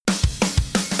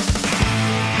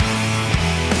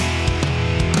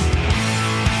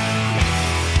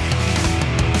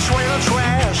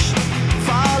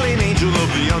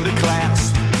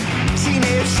underclass.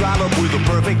 Teenage trollop with a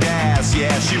perfect ass.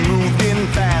 Yeah, she moved in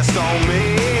fast on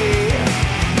me.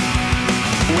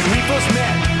 When we first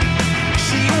met,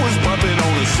 she was puffing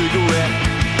on a cigarette.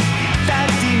 That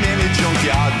demented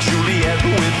junkyard Juliet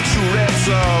with Tourette's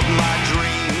of my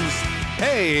dreams.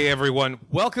 Hey everyone,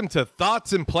 welcome to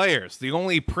Thoughts and Players, the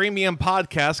only premium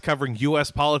podcast covering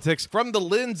U.S. politics from the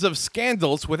lens of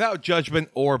scandals without judgment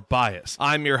or bias.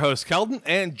 I'm your host, Keldon,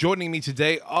 and joining me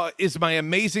today is my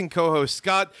amazing co-host,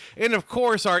 Scott, and of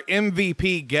course, our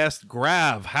MVP guest,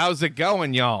 Grav. How's it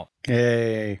going, y'all?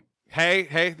 Hey,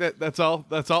 that's all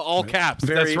caps.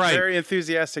 That's right. Very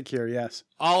enthusiastic here, yes.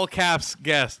 All caps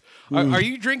guest. Are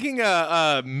you drinking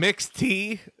a mixed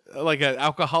tea? Like an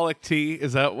alcoholic tea?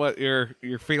 Is that what you're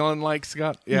feeling like,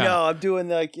 Scott? Yeah. No, I'm doing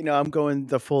I'm going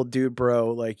the full dude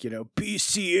bro, BCAA,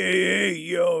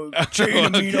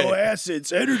 chain amino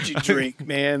acids, energy drink,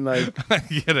 man. Like, I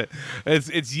get it.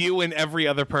 It's you and every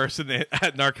other person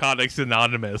at Narcotics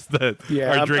Anonymous that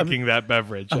are drinking that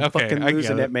beverage. I'm fucking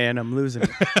losing it, man. I'm losing it.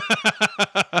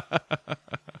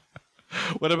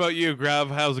 What about you, Grav?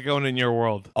 How's it going in your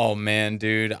world? Oh, man,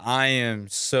 dude. I am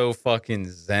so fucking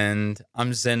zen'd.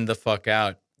 I'm zen the fuck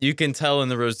out. You can tell in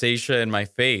the rosacea in my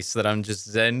face that I'm just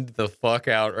zen the fuck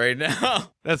out right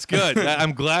now. That's good.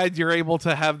 I'm glad you're able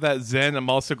to have that zen. I'm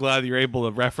also glad you're able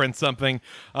to reference something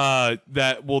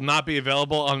that will not be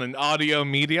available on an audio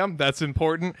medium. That's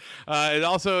important. It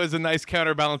also is a nice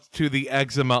counterbalance to the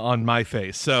eczema on my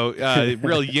face. So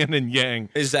real yin and yang.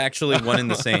 Is actually one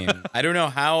and the same. I don't know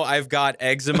how I've got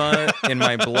eczema in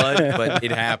my blood, but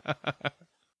it happened.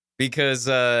 Because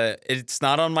it's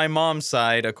not on my mom's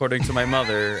side, according to my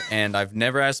mother, and I've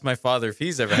never asked my father if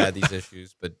he's ever had these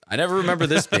issues, but I never remember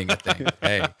this being a thing.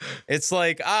 Hey, it's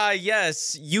like,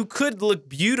 yes, you could look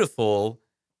beautiful,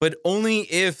 but only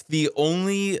if the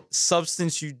only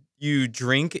substance you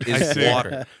drink is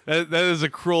water. That is a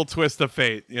cruel twist of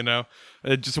fate, you know?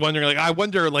 Just wondering, I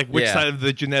wonder, which side of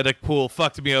the genetic pool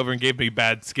fucked me over and gave me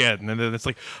bad skin. And then it's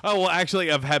like, oh, well, actually,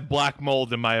 I've had black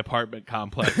mold in my apartment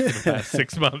complex for the past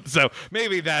 6 months. So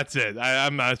maybe that's it.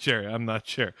 I'm not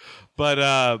sure.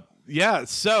 But, yeah,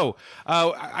 so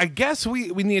I guess we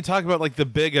need to talk about the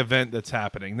big event that's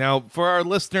happening. Now, for our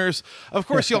listeners, of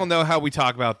course, you all know how we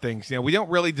talk about things. You know, we don't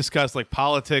really discuss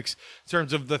politics in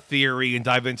terms of the theory and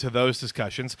dive into those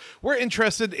discussions. We're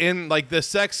interested in the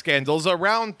sex scandals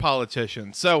around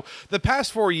politicians. So the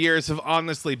past 4 years have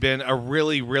honestly been a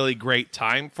really, really great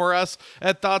time for us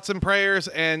at Thoughts and Prayers.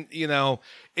 And, you know,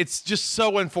 it's just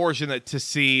so unfortunate to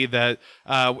see that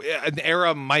an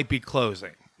era might be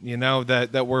closing. You know,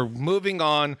 that we're moving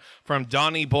on from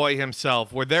Donny Boy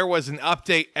himself, where there was an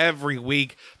update every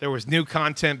week. There was new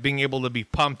content being able to be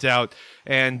pumped out.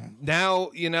 And now,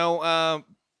 you know,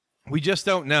 we just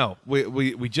don't know.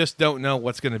 We just don't know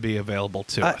what's going to be available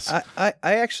to us. I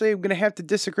actually am going to have to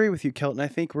disagree with you, Kelton. I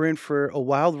think we're in for a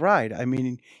wild ride. I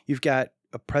mean, you've got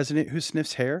a president who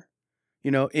sniffs hair. You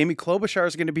know, Amy Klobuchar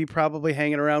is going to be probably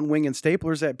hanging around winging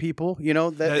staplers at people. You know,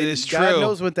 that is true. God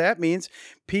knows what that means.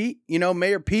 Pete, you know,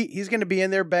 Mayor Pete, he's going to be in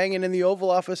there banging in the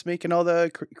Oval Office, making all the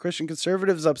Christian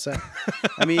conservatives upset.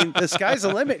 I mean, the sky's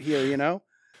the limit here, you know?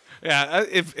 Yeah,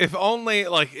 if only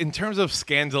in terms of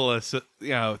scandalous, you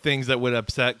know, things that would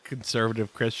upset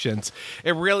conservative Christians,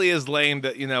 it really is lame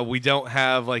that, you know, we don't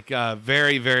have a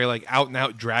very, very out and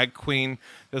out drag queen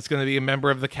that's going to be a member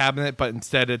of the cabinet, but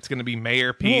instead it's going to be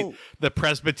Mayor Pete, the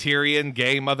Presbyterian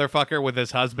gay motherfucker with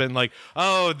his husband.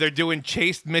 Oh, they're doing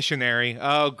chaste missionary.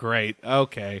 Oh, great.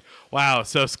 Okay. Wow.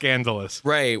 So scandalous.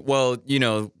 Right. Well, you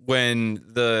know, when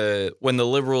the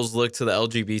liberals look to the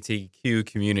LGBTQ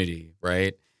community,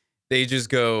 right? They just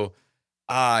go,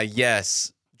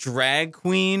 yes, drag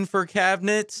queen for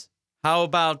cabinet. How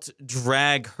about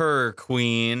drag her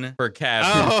queen for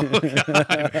cabinet? Oh,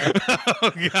 God.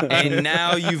 Oh, God. And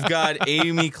now you've got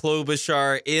Amy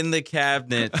Klobuchar in the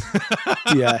cabinet.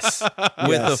 Yes.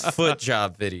 With a foot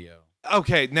job video.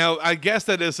 Okay, now I guess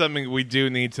that is something we do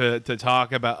need to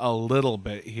talk about a little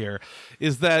bit here,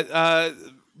 is that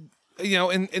you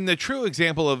know, in the true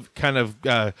example of kind of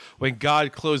when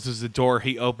God closes the door,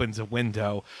 he opens a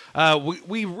window.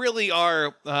 We really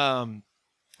are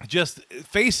just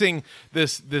facing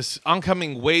this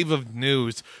oncoming wave of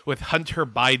news with Hunter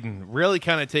Biden really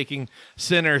kind of taking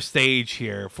center stage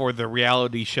here for the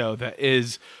reality show that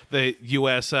is the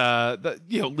U.S.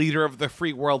 Leader of the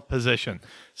free world position.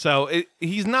 So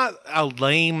he's not a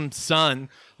lame son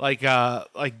like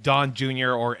Don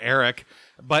Jr. or Eric,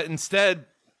 but instead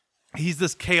he's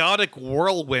this chaotic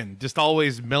whirlwind, just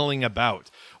always milling about.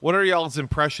 What are y'all's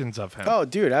impressions of him? Oh,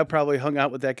 dude, I probably hung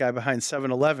out with that guy behind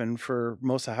 7-Eleven for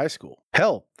most of high school.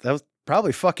 Hell, that was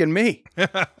probably fucking me.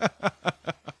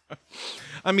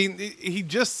 I mean, he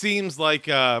just seems like,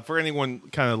 for anyone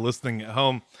kind of listening at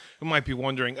home who might be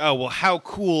wondering, oh, well, how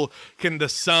cool can the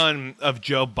son of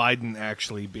Joe Biden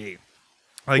actually be?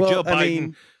 Like, Well, Joe Biden, I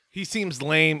mean, he seems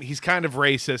lame. He's kind of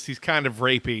racist. He's kind of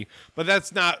rapey, but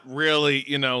that's not really,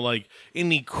 like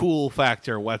any cool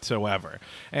factor whatsoever.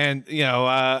 And,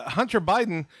 Hunter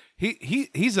Biden,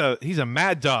 he's a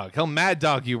mad dog. He'll mad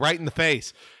dog you right in the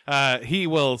face. He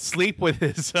will sleep with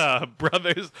his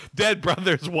dead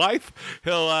brother's wife.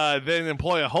 He'll then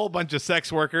employ a whole bunch of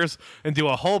sex workers and do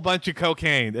a whole bunch of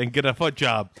cocaine and get a foot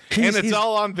job. And it's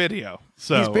all on video.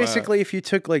 So he's basically if you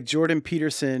took like Jordan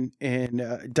Peterson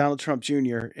and Donald Trump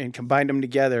Jr. and combined them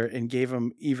together and gave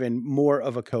them even more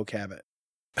of a coke habit.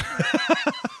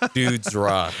 Dudes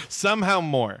rock. Somehow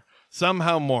more.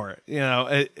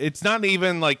 It's not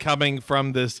even like coming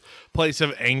from this place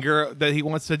of anger that he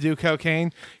wants to do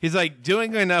cocaine. He's like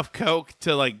doing enough coke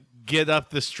to like get up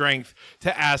the strength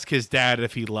to ask his dad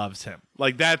if he loves him.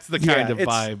 Like that's the kind of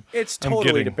vibe. It's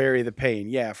totally to bury the pain.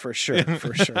 Yeah, for sure.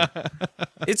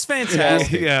 It's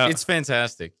fantastic. Yeah. It's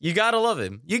fantastic. You gotta love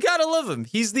him.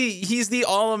 He's the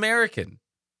All-American.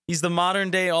 He's the modern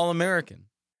day All-American.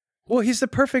 Well, he's the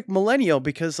perfect millennial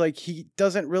because like he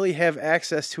doesn't really have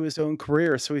access to his own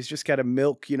career. So he's just got to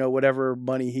milk, whatever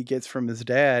money he gets from his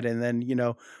dad. And then,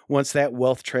 once that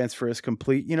wealth transfer is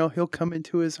complete, he'll come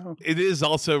into his own. It is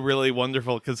also really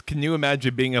wonderful because can you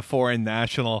imagine being a foreign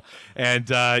national and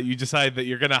you decide that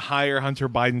you're going to hire Hunter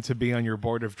Biden to be on your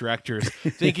board of directors,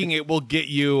 thinking it will get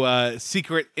you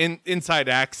secret inside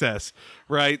access,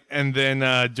 right? And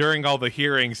then during all the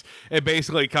hearings, it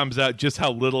basically comes out just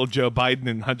how little Joe Biden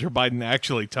and Hunter Biden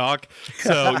actually talk.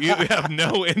 So you have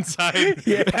no inside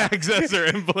access or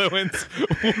influence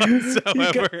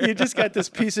whatsoever. You just got this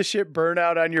piece of shit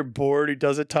burnout on your board who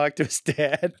doesn't talk to his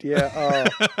dad. Yeah. Oh,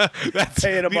 that's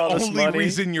paying him the all this only money.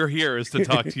 reason you're here is to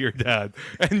talk to your dad,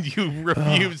 and you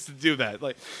refuse to do that.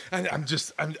 Like, I'm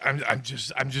just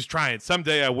trying.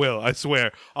 Someday I will. I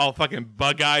swear. All fucking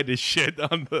bug-eyed as shit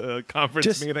on the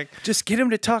conference meeting. Just get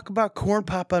him to talk about corn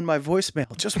pop on my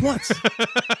voicemail just once.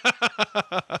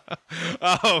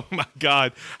 Oh my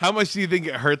God. How much do you think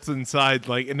it hurts inside?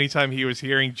 Like anytime he was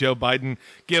hearing Joe Biden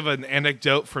give an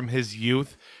anecdote from his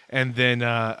youth and then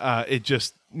it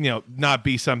just, not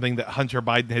be something that Hunter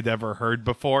Biden had ever heard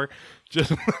before.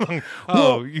 Just,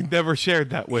 you never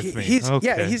shared that with me.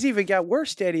 Yeah, he's even got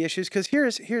worse daddy issues because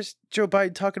here's Joe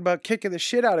Biden talking about kicking the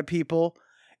shit out of people.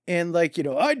 And like,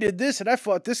 I did this and I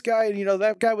fought this guy and,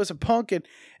 that guy was a punk. And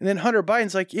then Hunter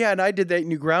Biden's like, yeah, and I did that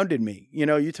and you grounded me.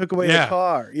 You took away the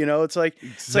car. It's like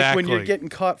when you're getting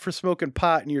caught for smoking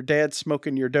pot and your dad's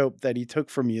smoking your dope that he took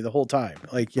from you the whole time.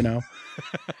 Like,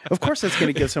 of course that's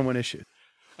going to give someone issues.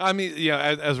 I mean,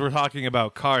 as we're talking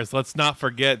about cars, let's not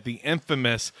forget the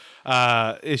infamous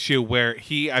issue where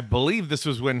I believe this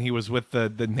was when he was with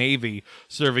the Navy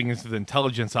serving as an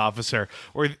intelligence officer,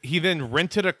 where he then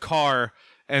rented a car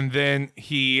and then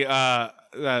he, went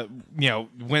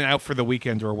out for the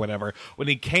weekend or whatever. When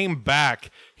he came back,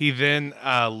 he then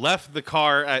left the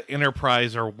car at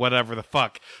Enterprise or whatever the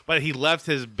fuck. But he left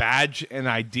his badge and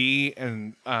ID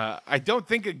and I don't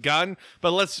think a gun,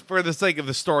 but let's, for the sake of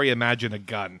the story, imagine a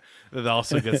gun that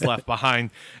also gets left behind.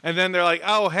 And then they're like,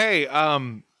 oh, hey,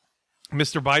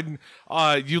 Mr. Biden,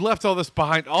 you left all this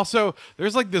behind. Also,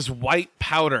 there's like this white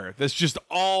powder that's just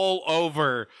all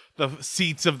over the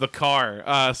seats of the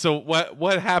car. So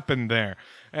what happened there?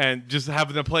 And just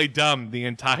having to play dumb the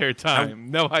entire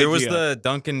time. No idea. There was the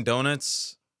Dunkin'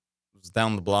 Donuts. It was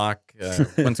down the block.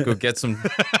 Went to go get some.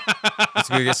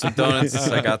 Donuts.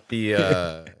 I got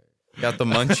the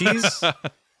munchies.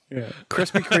 Yeah,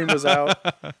 Krispy Kreme was out.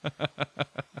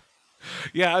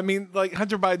 Yeah, I mean, like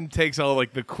Hunter Biden takes all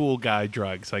like the cool guy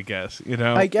drugs, I guess.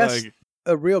 I guess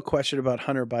a real question about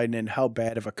Hunter Biden and how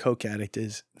bad of a coke addict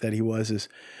is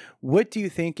what do you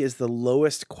think is the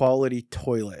lowest quality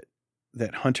toilet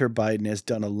that Hunter Biden has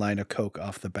done a line of coke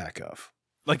off the back of?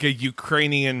 Like a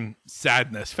Ukrainian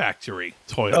sadness factory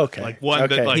toilet. Okay. Like one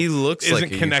that like he looks isn't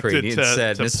like a connected Ukrainian to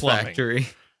sadness plumbing. factory.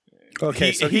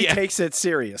 Okay, so he takes it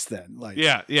serious then. Like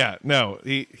Yeah. No,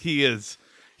 he is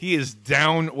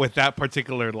down with that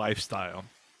particular lifestyle.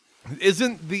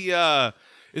 Isn't the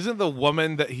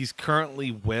woman that he's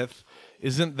currently with,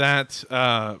 isn't that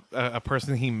a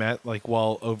person he met like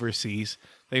while overseas?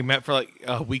 They met for like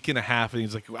a week and a half, and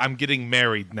he's like, "I'm getting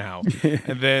married now."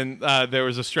 And then there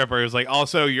was a stripper who was like,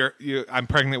 "Also, I'm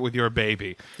pregnant with your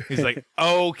baby." He's like,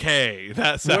 "Okay,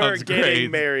 that sounds We're great."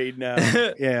 getting married now.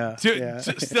 Yeah,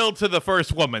 Still to the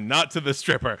first woman, not to the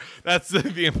stripper. That's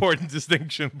the important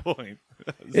distinction point.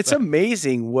 It's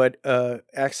amazing what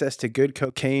access to good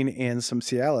cocaine and some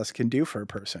Cialis can do for a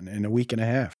person in a week and a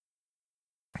half.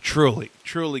 Truly,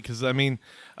 because I mean,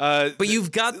 but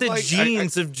you've got the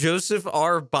genes of Joseph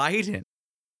R. Biden.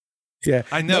 Yeah,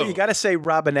 I know. No, you got to say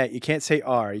Robinette. You can't say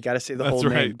R. You got to say the whole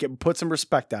name. Put some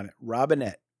respect on it.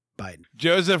 Robinette Biden.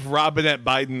 Joseph Robinette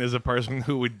Biden is a person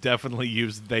who would definitely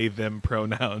use they them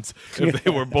pronouns if they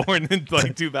were born in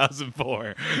like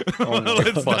 2004. Oh my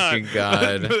fucking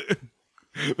god.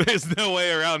 There's no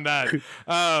way around that.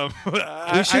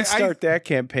 We should start that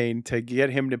campaign to get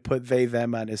him to put they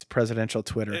them on his presidential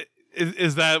Twitter.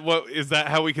 Is that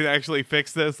how we can actually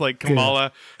fix this? Like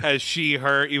Kamala has she,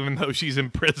 her, even though she's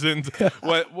imprisoned.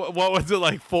 What was it,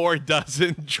 like 4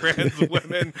 dozen trans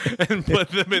women and put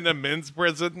them in a men's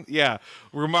prison? Yeah,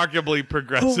 remarkably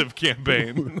progressive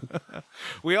campaign.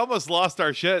 We almost lost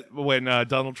our shit when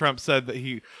Donald Trump said that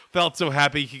he felt so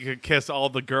happy he could kiss all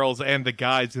the girls and the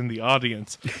guys in the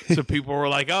audience. So people were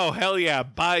like, "Oh hell yeah,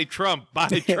 buy Trump, buy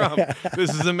Trump!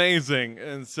 This is amazing."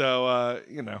 And so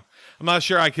I'm not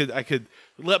sure I could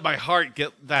let my heart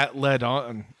get that led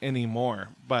on anymore,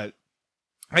 but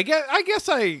I guess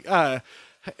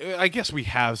we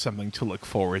have something to look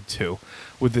forward to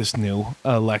with this new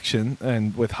election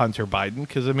and with Hunter Biden,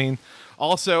 because I mean,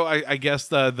 also I guess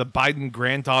the Biden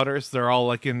granddaughters, they're all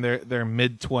like in their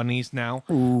mid-20s now.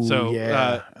 Ooh, so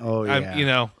yeah.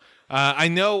 I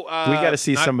know we got to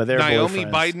see some of their Naomi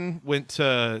boyfriends. Biden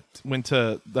went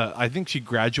to the, I think she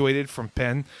graduated from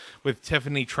Penn with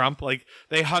Tiffany Trump. Like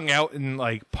they hung out and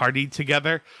like partied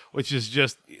together, which is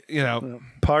just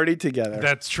party together.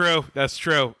 That's true.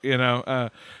 They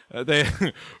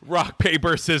rock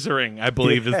paper scissoring, I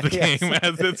believe, is the game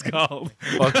as it's called.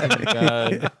 Fucking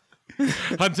god.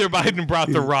 Hunter Biden brought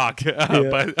the rock,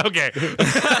 but okay.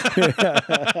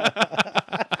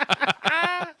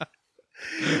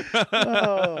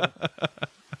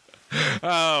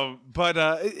 But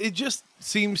it just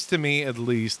seems to me, at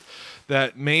least,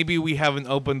 that maybe we haven't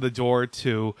opened the door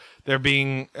to there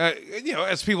being,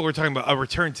 as people were talking about, a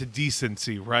return to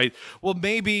decency, right? Well,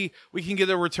 maybe we can get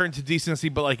a return to decency,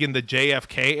 but like in the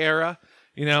JFK era,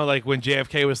 like when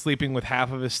JFK was sleeping with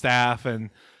half of his staff and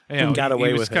got away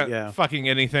he was with it, yeah. fucking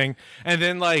anything. And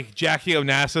then like Jackie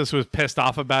Onassis was pissed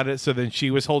off about it, so then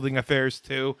she was holding affairs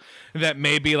too. And that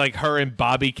maybe like her and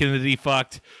Bobby Kennedy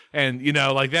fucked, and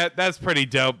like that's pretty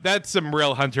dope. That's some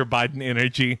real Hunter Biden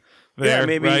energy there.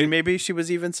 Yeah, maybe she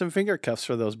was even some finger cuffs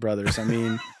for those brothers. I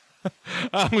mean,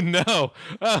 oh no.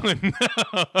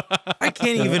 I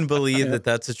can't even believe that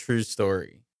that's a true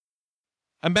story.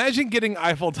 Imagine getting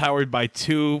Eiffel Towered by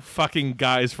 2 fucking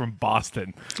guys from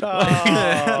Boston. oh.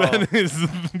 That is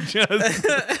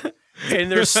just...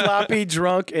 And they're sloppy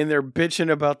drunk and they're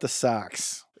bitching about the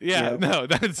socks. Yeah, no,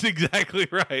 that's exactly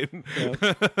right.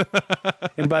 Yep.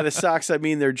 And by the socks, I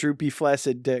mean their droopy,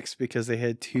 flaccid dicks because they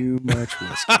had too much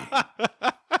whiskey.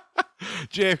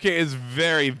 JFK is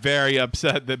very, very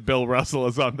upset that Bill Russell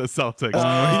is on the Celtics.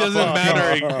 He doesn't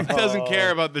matter. He doesn't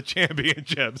care about the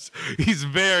championships. He's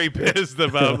very pissed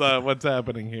about what's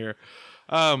happening here.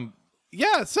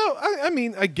 Yeah, so I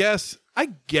mean, I guess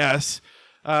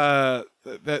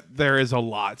that there is a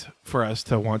lot for us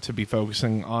to want to be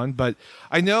focusing on, but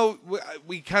I know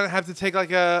we kind of have to take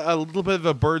like a little bit of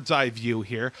a bird's eye view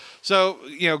here. So,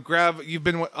 Grav, you've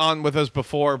been on with us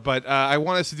before, but I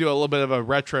want us to do a little bit of a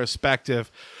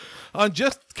retrospective on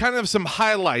just kind of some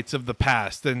highlights of the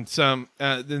past and some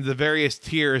the various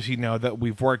tiers, that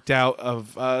we've worked out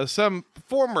of some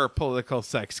former political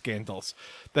sex scandals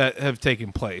that have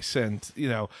taken place. And,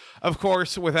 of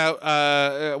course, without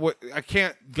I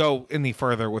can't go any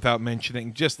further without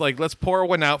mentioning, just like, let's pour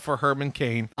one out for Herman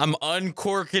Cain. I'm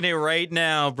uncorking it right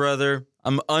now, brother.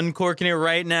 I'm uncorking it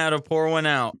right now to pour one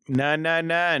out.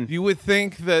 999. You would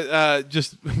think that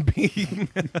just being...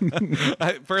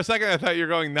 for a second, I thought you were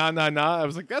going, nah, nah, nah. I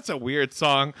was like, that's a weird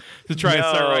song to try and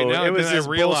start right now. It was his I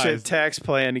realized, bullshit tax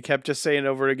plan. He kept just saying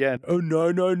over again, oh,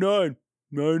 999.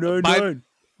 999.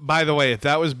 By the way, if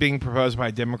that was being proposed by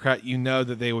a Democrat,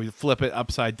 that they would flip it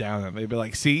upside down and they'd be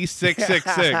like, see,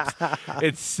 666.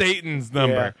 It's Satan's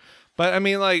number. Yeah. But I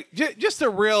mean, like, just a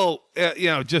real,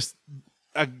 just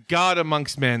a god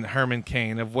amongst men, Herman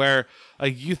Cain, of where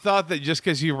like you thought that just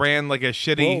because you ran like a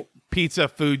shitty pizza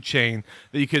food chain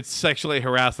that you could sexually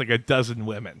harass like a dozen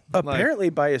women. Apparently,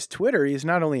 by his Twitter, he's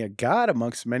not only a god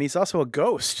amongst men, he's also a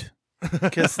ghost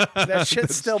because that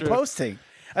shit's still posting.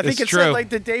 I think it's said like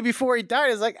the day before he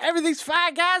died. It's like, everything's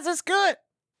fine, guys. It's good.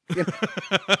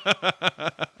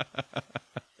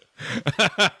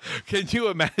 Can you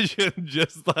imagine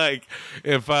just like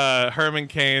if Herman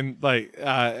Cain, like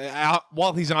out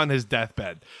while he's on his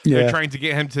deathbed, they're trying to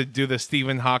get him to do the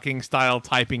Stephen Hawking style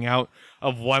typing out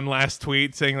of one last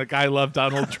tweet saying like I love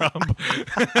Donald Trump.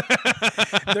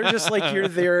 They're just like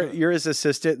you're his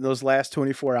assistant in those last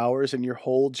 24 hours, and your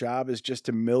whole job is just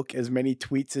to milk as many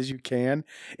tweets as you can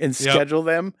and schedule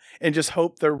them and just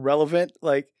hope they're relevant,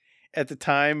 like at the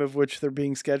time of which they're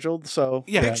being scheduled. So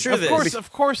picture this.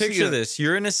 Of course. Picture this.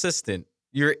 You're an assistant.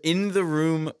 You're in the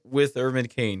room with Herman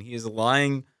Cain. He is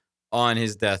lying on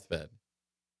his deathbed,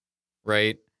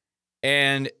 right?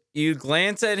 And you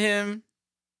glance at him.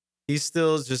 He's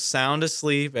still just sound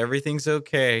asleep. Everything's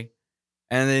okay.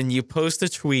 And then you post a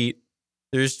tweet.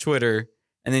 There's Twitter.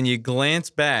 And then you glance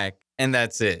back, and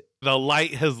that's it. The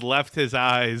light has left his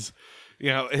eyes. You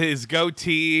know, his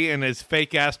goatee and his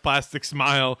fake ass plastic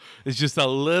smile is just a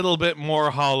little bit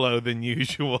more hollow than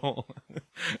usual.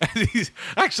 And he's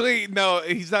actually, no,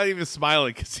 he's not even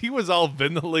smiling because he was all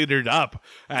ventilated up,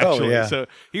 actually. So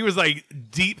he was like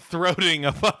deep throating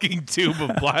a fucking tube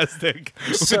of plastic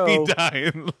when he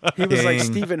died. He was like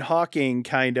Stephen Hawking,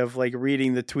 kind of like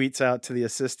reading the tweets out to the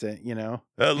assistant, you know?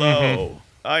 Hello,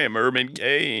 I am Herman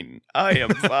Cain. I am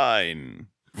fine.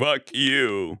 Fuck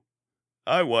you.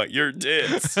 I want your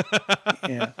tits.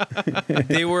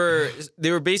 They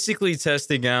were basically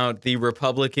testing out the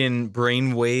Republican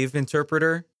brainwave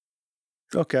interpreter.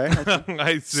 Okay.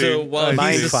 I see. So while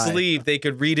he's asleep, they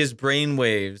could read his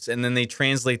brainwaves, and then they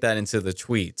translate that into the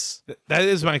tweets. That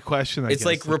is my question. It's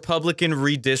like Republican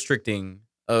redistricting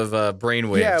of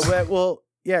brainwaves.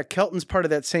 Yeah, Kelton's part of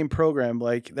that same program.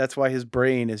 Like, that's why his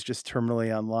brain is just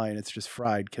terminally online. It's just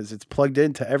fried because it's plugged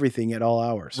into everything at all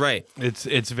hours. Right.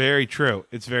 It's very true.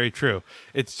 It's very true.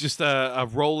 It's just a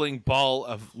rolling ball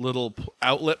of little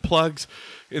outlet plugs,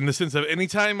 in the sense of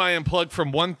anytime I unplug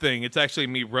from one thing, it's actually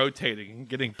me rotating and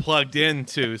getting plugged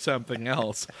into something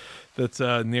else that's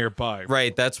nearby.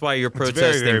 Right. That's why you're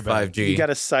protesting very 5G. You got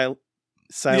to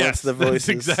silence the voices. That's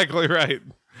exactly right.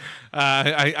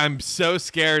 I'm so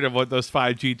scared of what those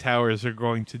 5G towers are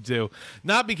going to do.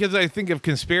 Not because I think of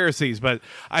conspiracies, but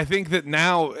I think that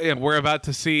now we're about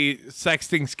to see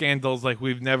sexting scandals like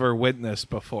we've never witnessed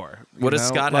before. What does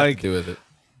Scott have to do with it?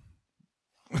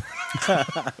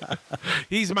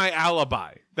 He's my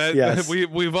alibi.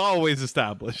 We've always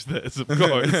established this, of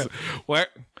course. Where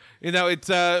it's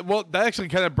that actually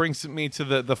kind of brings me to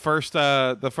the first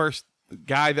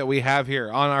guy that we have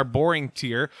here on our boring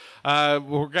tier. We're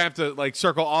gonna have to like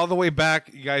circle all the way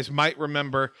back. You guys might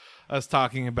remember us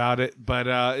talking about it, but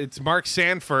it's Mark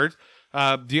Sanford.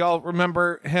 Do y'all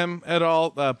remember him at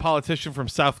all? A politician from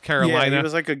South Carolina. Yeah, he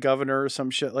was like a governor or some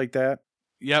shit like that.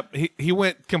 Yep, he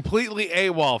went completely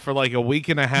AWOL for like a week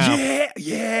and a half.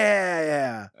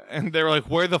 Yeah. And they were like,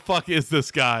 where the fuck is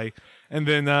this guy? And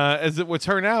then, as it would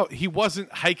turn out, he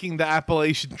wasn't hiking the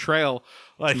Appalachian Trail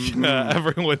like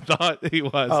everyone thought he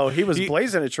was. Oh, he was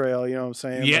blazing a trail, you know what I'm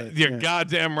saying? Yeah, you're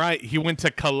goddamn right. He went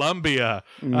to Colombia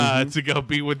to go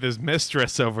be with his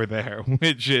mistress over there,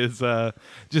 which is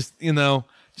just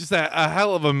a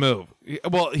hell of a move.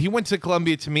 Well, he went to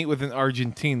Colombia to meet with an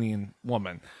Argentinian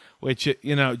woman, which,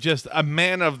 just a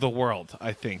man of the world,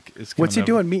 I think. What's he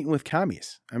doing meeting with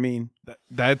commies? I mean,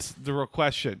 that's the real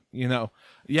question,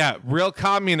 Yeah, real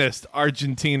communist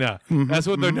Argentina. That's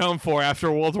what they're known for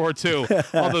after World War II.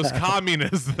 All those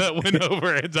communists that went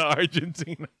over into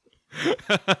Argentina.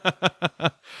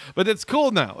 But it's cool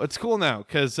now. It's cool now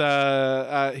because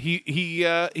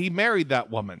he married that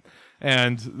woman,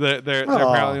 and they're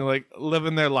apparently like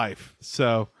living their life.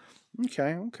 So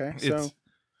okay. So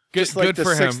just like good the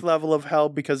for sixth him. level of hell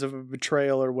because of a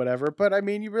betrayal or whatever. But I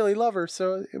mean, you really love her,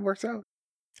 so it works out.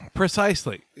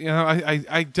 Precisely.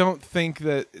 I don't think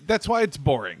that's why it's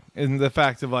boring, in the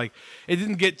fact of like it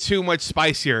didn't get too much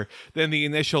spicier than the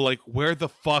initial like, where the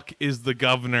fuck is the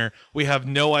governor? We have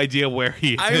no idea where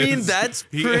he is. I mean, that's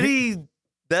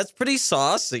pretty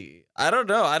saucy. I don't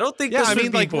know. I don't think this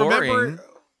would be boring. Remember,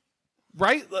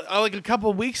 right? Like a couple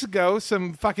of weeks ago,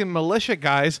 some fucking militia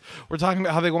guys were talking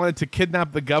about how they wanted to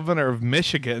kidnap the governor of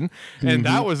Michigan, and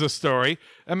that was a story.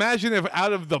 Imagine if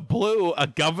out of the blue, a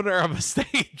governor of a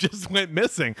state just went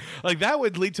missing. Like, that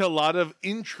would lead to a lot of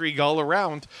intrigue all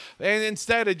around. And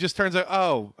instead, it just turns out,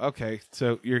 oh, okay,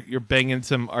 so you're banging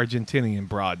some Argentinian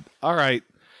broad. All right.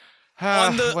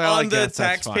 On the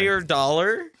taxpayer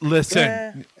dollar?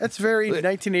 Listen. That's very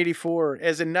 1984,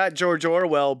 as in not George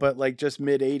Orwell, but like just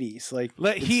mid-'80s. Like,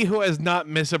 let he who has not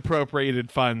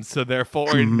misappropriated funds so their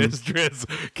foreign mistress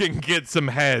can get some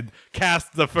head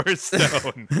cast the first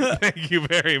stone. Thank you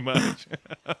very much.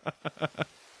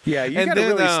 Yeah, you And got to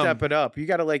then, really step it up. You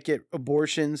got to like get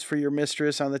abortions for your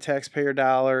mistress on the taxpayer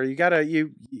dollar. You got to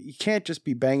you can't just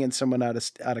be banging someone out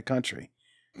of country.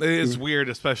 It is weird,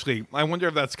 especially. I wonder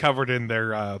if that's covered in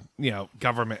their,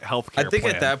 government health care. I think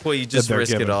plan at that point you just they're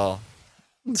risk given. it all.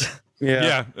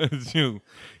 Yeah, it's you.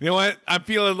 You know what? I'm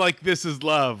feeling like this is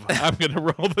love. I'm gonna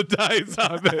roll the dice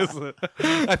on this.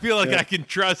 I feel like I can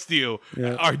trust you,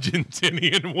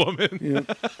 Argentinian woman.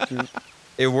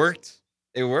 It worked.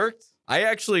 It worked. I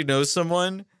actually know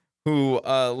someone who,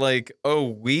 like a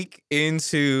week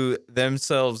into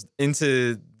themselves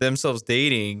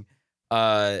dating,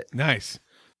 Nice.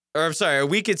 or I'm sorry, a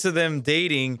week into them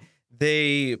dating,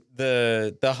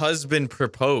 the husband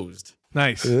proposed,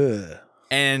 Nice. Ugh.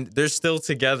 and they're still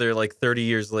together like 30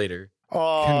 years later.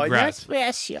 Oh, Congrats.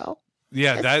 that's special.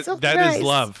 Yeah, That's so that nice. is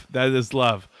love. That is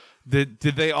love. Did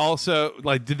they also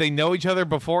did they know each other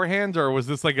beforehand, or was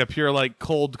this like a pure like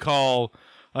cold call?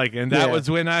 And that was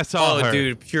when I saw her. Oh,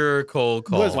 dude, pure cold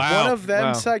call. Was Wow. one of them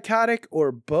Wow. psychotic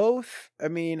or both? I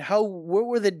mean, what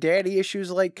were the daddy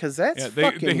issues like? Because that's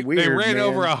fucking weird. They ran man.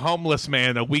 over a homeless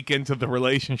man a week into the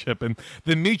relationship, and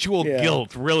the mutual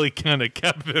guilt really kind of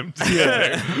kept them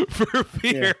together for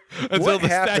fear until What the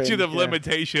happened? statute of Yeah.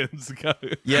 limitations got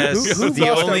Yes, Who the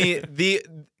lost only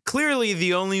clearly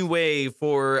the only way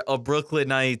for a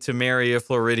Brooklynite to marry a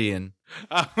Floridian,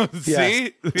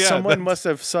 See? Yeah, Someone must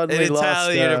have an suddenly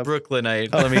Italian, a lost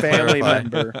Brooklynite. a Let me family clarify.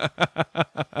 member.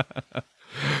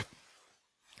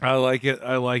 I like it.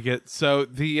 I like it. So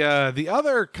the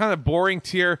other kind of boring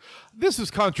tier, this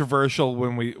was controversial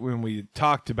when we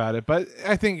talked about it, but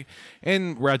I think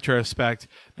in retrospect,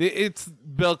 it's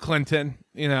Bill Clinton.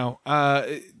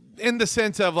 In the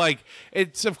sense of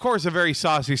it's of course a very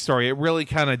saucy story. It really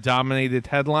kind of dominated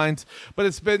headlines, but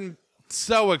it's been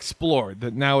so explored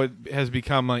that now it has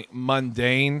become like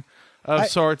mundane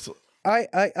sorts. I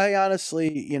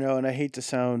honestly, and I hate to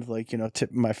sound like,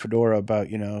 tipping my fedora about,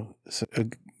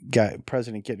 a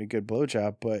president getting a good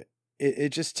blowjob, but it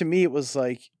just, to me, it was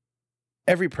like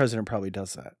every president probably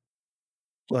does that.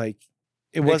 Like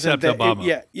it wasn't Except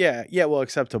Obama. Yeah. Well,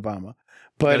 except Obama,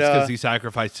 but that's because he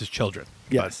sacrificed his children.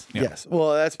 yes, But, yeah. yes.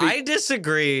 Well, that's I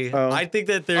disagree. Oh. I think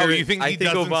that Oh, you think he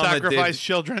doesn't Obama sacrifice did.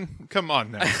 children? Come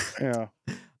on now. yeah.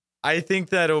 I think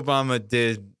that Obama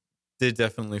did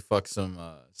definitely fuck some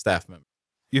staff members.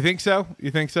 You think so?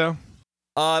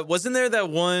 Wasn't there that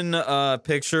one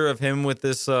picture of him with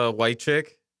this white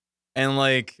chick, and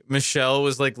like Michelle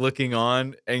was like looking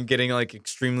on and getting like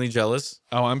extremely jealous?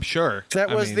 Oh, I'm sure. It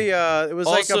was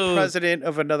like a also- president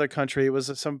of another country. It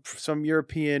was some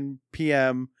European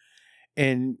PM,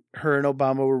 and her and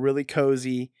Obama were really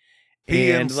cozy.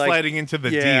 PM And sliding into the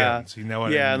DMs. You know what I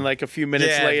mean? and like a few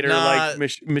minutes Yeah, later, nah.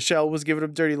 like Michelle was giving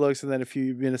him dirty looks, and then a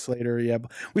few minutes later,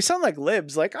 we sound like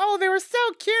libs. Like, oh, they were so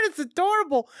cute. It's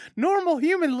adorable. Normal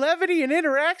human levity and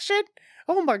interaction.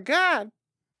 Oh my god,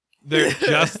 They're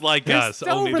just like they're us. so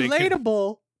Only they can-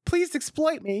 relatable. Please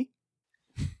exploit me.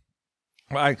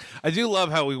 I do love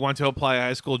how we want to apply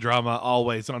high school drama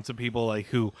always onto people like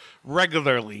who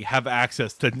regularly have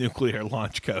access to nuclear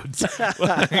launch codes.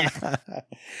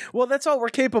 Well, that's all we're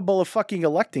capable of fucking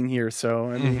electing here. So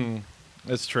I mean,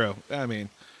 It's true. I mean,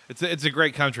 it's a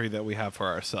great country that we have for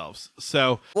ourselves.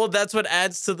 So Well, that's what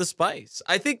adds to the spice.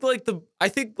 I think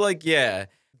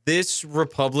this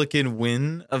Republican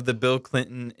win of the Bill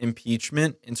Clinton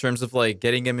impeachment in terms of like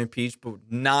getting him impeached, but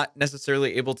not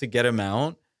necessarily able to get him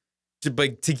out, to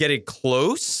get it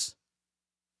close.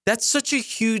 That's such a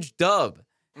huge dub,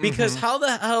 because how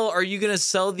the hell are you going to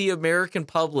sell the American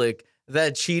public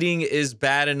that cheating is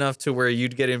bad enough to where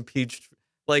you'd get impeached,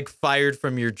 like fired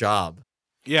from your job?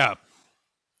 yeah,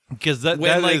 because that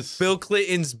When like is Bill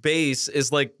Clinton's base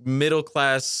is like middle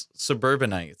class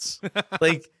suburbanites,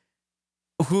 like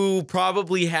who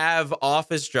probably have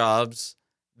office jobs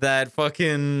that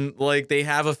fucking like they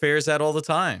have affairs at all the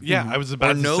time. yeah. I was Or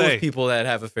about to know say people that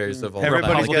have affairs of all the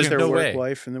everybody's time. got their no work way.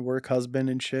 wife and their work husband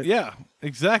and shit. Yeah,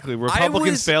 exactly.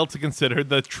 Republicans fail to consider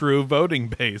the true voting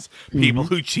base: people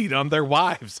who cheat on their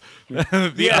wives.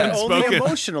 The Yeah, only unspoken,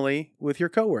 emotionally with your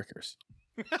coworkers.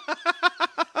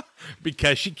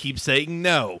 because she keeps saying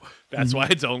no. That's why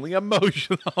it's only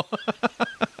emotional.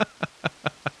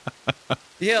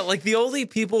 Yeah, like the only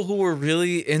people who were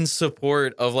really in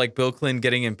support of like Bill Clinton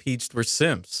getting impeached were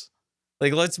simps.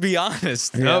 Like, let's be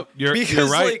honest. No, you're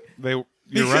Because, right. like-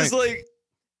 You're Because right. like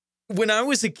when I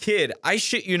was a kid, I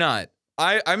shit you not,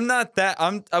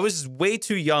 I was way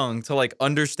too young to like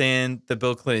understand the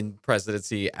Bill Clinton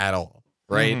presidency at all,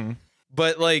 right? Mhm.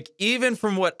 But like even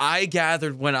from what I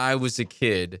gathered when I was a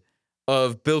kid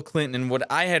of Bill Clinton and what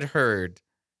I had heard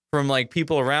from like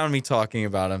people around me talking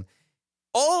about him,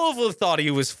 all of them thought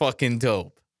he was fucking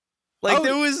dope. Like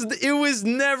it was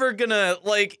never gonna,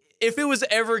 like, if it was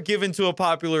ever given to a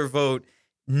popular vote,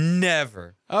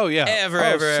 never. Oh yeah. Slick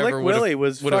ever Willie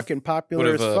was fucking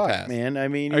popular as fuck, passed. man. I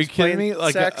mean, Are you he's kidding playing me?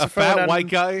 Like a saxophone fat on- white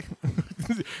guy.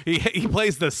 he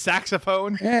plays the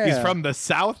saxophone. Yeah. He's from the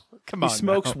South. Come He on.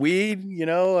 smokes now. weed, you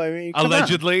know. I mean, come on.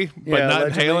 Allegedly, but Yeah, not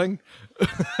allegedly. inhaling.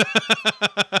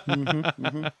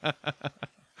 Mm-hmm.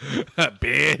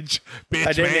 Bitch,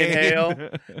 I didn't man. inhale.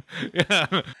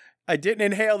 Yeah, I didn't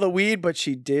inhale the weed, but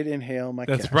she did inhale my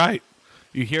that's cat. right.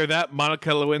 You hear that, Monica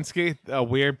Lewinsky? A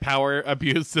weird power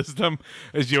abuse system.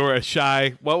 As you were a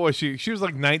shy. What was she? She was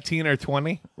like 19 or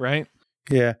 20, right?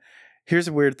 Yeah. Here's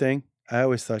a weird thing. I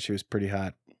always thought she was pretty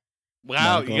hot.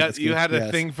 Wow, Monica you Lewinsky, had a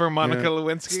yes. thing for Monica Yeah.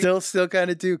 Lewinsky. Still kind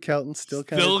of do, Kelton. Still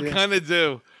kind of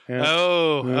do. Yeah.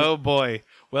 Oh boy.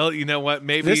 Well, you know what?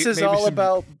 Maybe This is maybe all she-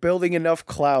 about building enough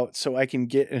clout so I can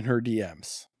get in her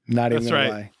DMs. Not even That's gonna right.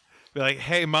 lie. Be like,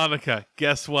 hey, Monica,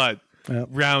 guess what? Yep.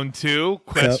 Round 2?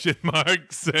 Question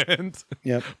mark sent.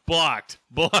 Yep. Blocked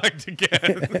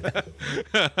again.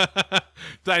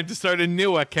 Time to start a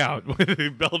new account.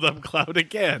 Build up cloud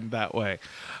again that way.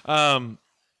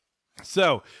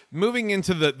 So moving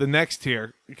into the next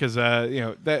tier, because that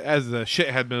as the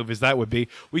shithead move as that would be,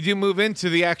 we do move into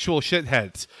the actual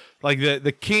shitheads, like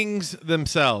the kings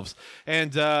themselves,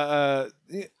 and of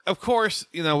course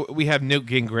we have Newt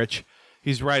Gingrich.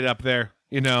 He's right up there.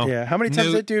 Yeah. How many times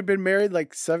Newt- that dude been married?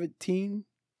 Like 17?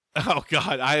 Oh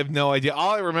God, I have no idea. All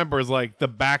I remember is like the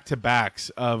back-to-backs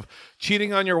of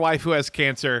cheating on your wife who has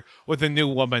cancer with a new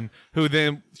woman who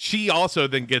then she also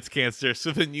then gets cancer,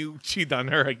 so then you cheat on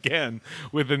her again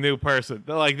with a new person.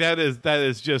 Like that is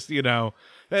just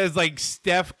that is like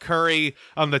Steph Curry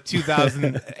on the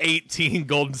 2018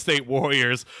 Golden State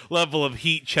Warriors level of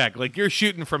heat check. Like you're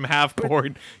shooting from half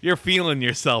court, you're feeling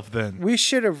yourself then. We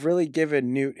should have really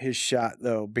given Newt his shot,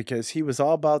 though, because he was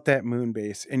all about that moon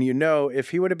base. And if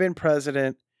he would have been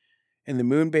president and the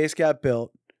moon base got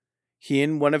built, he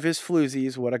and one of his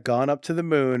floozies would have gone up to the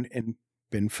moon and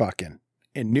been fucking.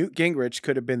 And Newt Gingrich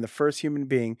could have been the first human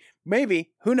being.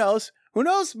 Maybe. Who knows? Who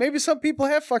knows? Maybe some people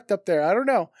have fucked up there. I don't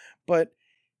know. But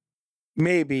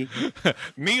maybe.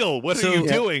 Neil, what are you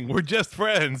doing? We're just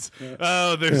friends. Yeah.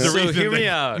 Oh, there's a So reason. hear me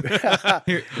out.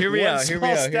 Hear me One out. Hear me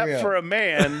small out. step Hear me for out. a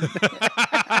man.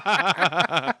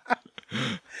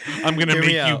 I'm gonna Hear make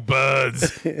me you out.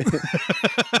 buds.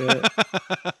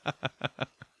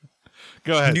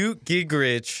 Go ahead. Newt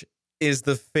Gingrich is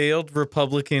the failed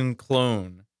Republican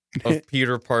clone of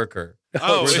Peter Parker.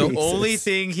 Oh, Where the Jesus. only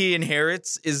thing he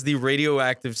inherits is the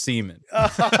radioactive semen,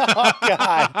 Oh,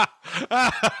 God.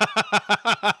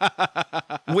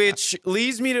 which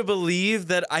leads me to believe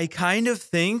that I kind of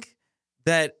think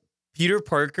that Peter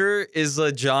Parker is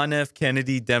a John F.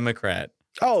 Kennedy Democrat.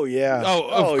 Oh, yeah. Oh,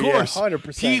 of course. Yeah,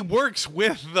 100%. He works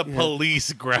with the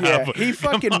police grab. Yeah, he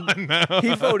Come fucking on now.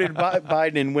 he voted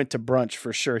Biden and went to brunch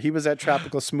for sure. He was at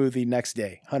Tropical Smoothie next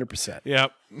day, 100%.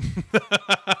 Yep.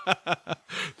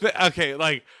 Okay,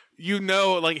 like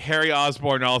like Harry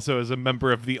Osborn also is a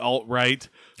member of the alt-right.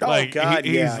 Oh, Like God,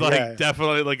 he's yeah, like yeah.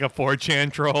 definitely like a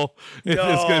 4chan troll. No,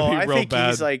 It's gonna be I real think bad.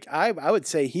 he's like I would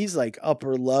say he's like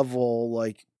upper level,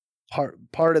 like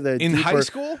part of the in high deeper-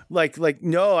 school. Like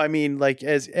no, I mean like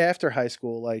as after high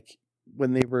school, like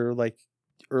when they were like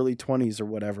early 20s or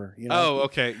whatever. Oh,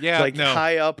 okay, yeah, like no.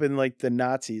 high up in like the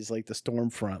Nazis, like the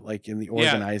Stormfront, like in the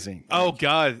organizing. Oh Like,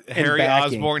 God, and Harry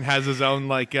backing. Osborn has his own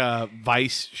like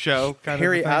Vice show. Kind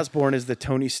Harry of a thing. Osborn is the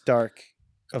Tony Stark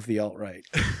of the alt right.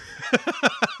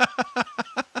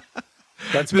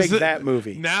 Let's make This is- that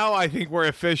movie. Now I think we're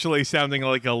officially sounding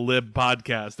like a lib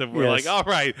podcast. If we're Yes. like, all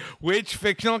right, which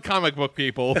fictional comic book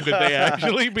people could they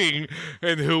actually be,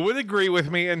 and who would agree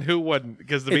with me and who wouldn't?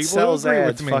 Because the It people sells who agree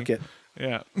ads. with me, Fuck it.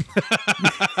 yeah.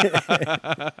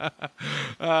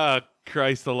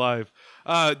 Christ alive.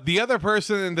 The other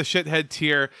person in the shithead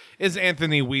tier is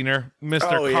Anthony Weiner,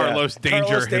 Mr. Oh, yeah. Carlos Danger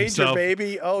Carlos Danger, himself.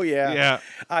 baby. Oh yeah. Yeah.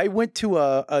 I went to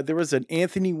there was an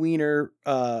Anthony Weiner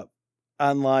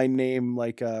online name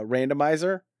like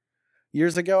randomizer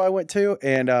years ago I went to,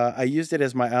 and I used it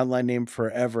as my online name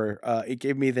forever. It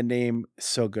gave me the name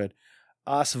so good.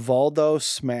 Osvaldo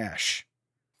Smash.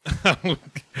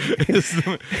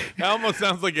 It almost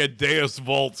sounds like a Deus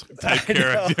Vult type I know.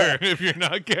 character if you're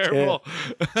not careful.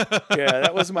 Yeah,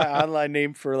 that was my online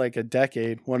name for like a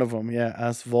decade. One of them, yeah,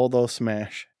 Osvaldo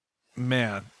Smash.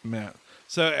 Man.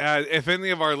 So if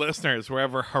any of our listeners were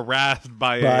ever harassed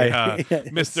by Yes.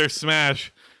 Mr.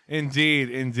 Smash, indeed,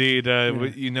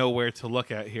 you know where to look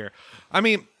at here. I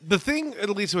mean, the thing, at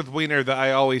least with Wiener, that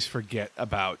I always forget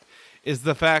about is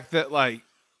the fact that, like,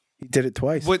 He did it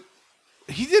twice. what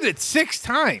He did it 6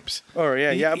 times. Oh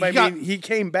yeah. He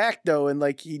came back though, and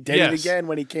like he did it again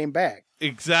when he came back.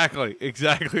 Exactly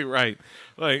right.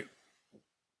 Like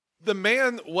the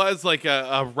man was like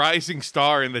a rising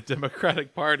star in the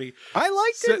Democratic Party. I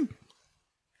liked him.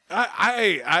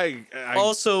 I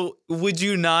Also, would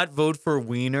you not vote for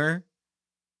Wiener?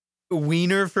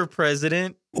 Wiener for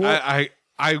president? I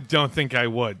don't think I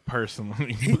would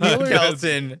personally.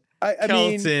 Kelton.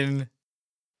 Kelton.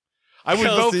 I would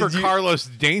vote for Carlos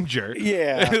Danger.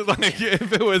 Yeah. Like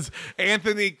if it was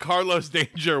Anthony Carlos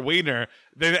Danger Wiener,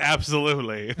 then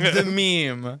absolutely. The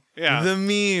meme. Yeah. The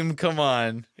meme. Come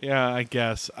on. Yeah, I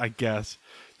guess.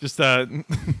 Just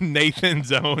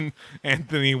Nathan's own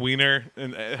Anthony Wiener,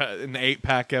 an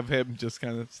 8-pack of him just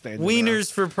kind of standing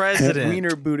Wieners for president.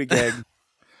 Wiener Buttigieg.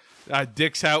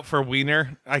 Dicks out for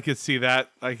Wiener. I could see that.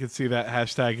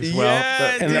 Hashtag as well.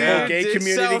 Yeah, And the whole gay Dicks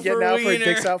community out getting for out for Wiener.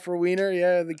 dicks out for Wiener.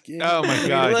 Yeah. Oh my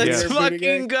God. Let's yes.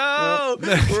 fucking go.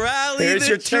 Rally There's the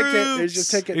your troops. ticket. There's your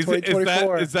ticket.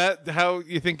 2024. Is that how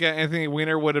you think Anthony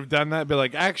Weiner would have done that? Be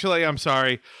like, actually, I'm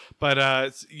sorry,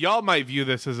 but y'all might view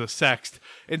this as a sext.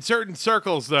 In certain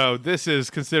circles, though, this is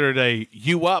considered a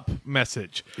 "you up"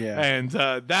 message. Yeah. And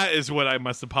that is what I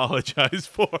must apologize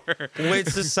for. When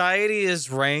society is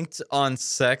ranked on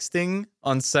sexting,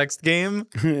 on Sext Game,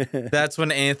 that's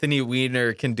when Anthony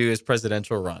Weiner can do his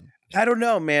presidential run. I don't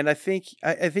know, man. I think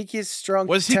he's strong.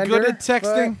 Was he good at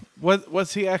texting?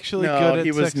 Was he actually good at texting? No,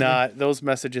 he was not. Those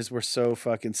messages were so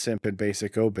fucking simp and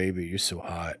basic. Oh, baby, you're so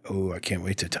hot. Oh, I can't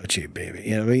wait to touch you, baby.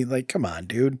 You know what I mean? Like, come on,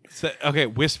 dude. So, okay,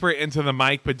 whisper it into the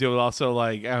mic, but do it also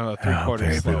like, I don't know,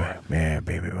 3/4 slower. Man,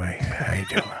 baby, wait. How you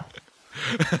doing?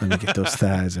 Let me get those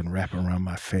thighs and wrap them around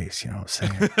my face. You know what I'm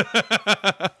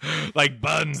saying? Like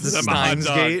buns. The I'm a hot Steins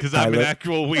dog Gate? because I'm an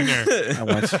actual wiener. I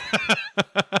want.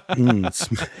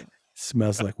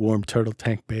 Smells like warm turtle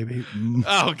tank, baby. Mm.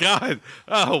 Oh God!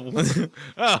 Oh no!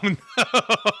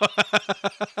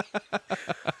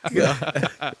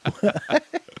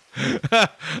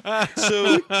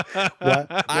 So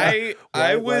Why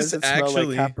I does was it smell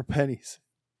actually like copper pennies.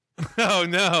 Oh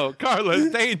no!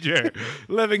 Carlos Danger,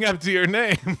 living up to your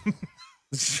name.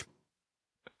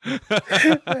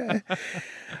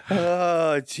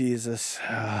 Oh Jesus!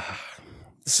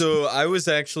 So I was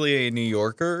actually a New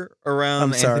Yorker around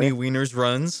I'm sorry. Anthony Weiner's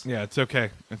runs. Yeah, it's okay.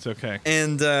 It's okay.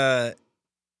 And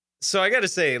so I got to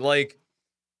say, like,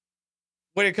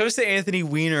 when it comes to Anthony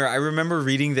Weiner, I remember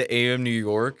reading the AM New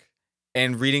York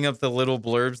and reading up the little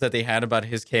blurbs that they had about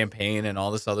his campaign and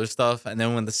all this other stuff. And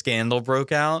then when the scandal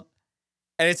broke out,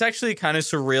 and it's actually kind of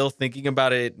surreal thinking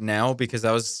about it now because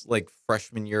I was like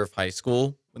freshman year of high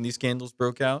school when these scandals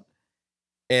broke out.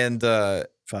 And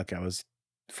Fuck, I was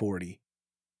 40.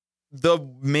 the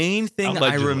main thing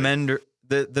Allegedly. I remember,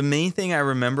 the main thing I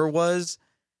remember was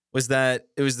that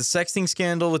it was the sexting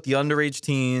scandal with the underage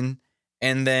teen,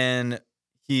 and then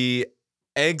he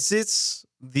exits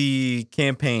the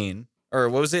campaign, or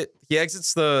what was it? He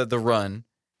exits the run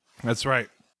That's right.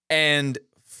 and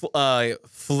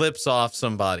flips off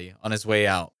somebody on his way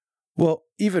out. Well,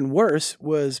 even worse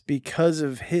was because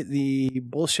of the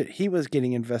bullshit he was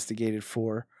getting investigated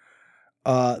for.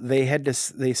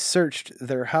 They searched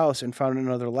their house and found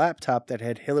another laptop that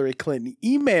had Hillary Clinton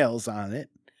emails on it.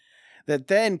 That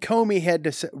then Comey had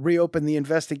to reopen the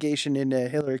investigation into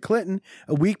Hillary Clinton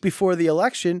a week before the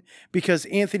election because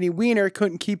Anthony Weiner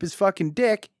couldn't keep his fucking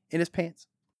dick in his pants.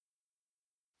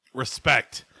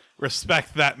 Respect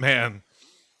that man.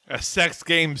 A sex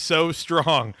game so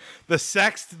strong. The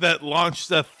sext that launched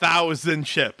 1,000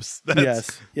 ships.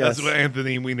 Yes. That's what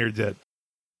Anthony Weiner did.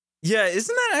 Yeah,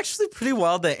 isn't that actually pretty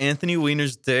wild that Anthony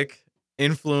Weiner's dick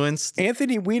influenced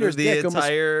Anthony Weiner's the dick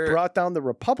entire... almost brought down the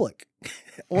Republic.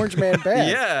 Orange Man bad.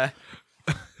 Yeah.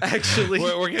 Actually,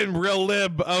 We're getting real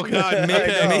lib. Oh God, I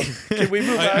know. Can we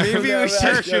move on? maybe from we that?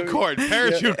 parachute cord,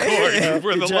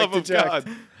 for the love of eject. God.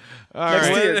 All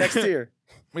right. Next tier.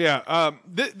 Yeah.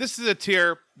 This is a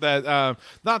tier that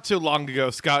not too long ago,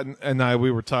 Scott and I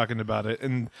we were talking about it,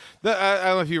 and I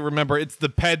don't know if you remember. It's the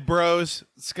Ped Bros,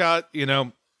 Scott. You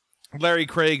know, Larry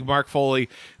Craig, Mark Foley,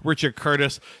 Richard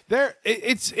Curtis.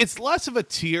 It's less of a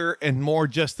tier and more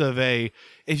just of a,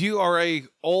 if you are a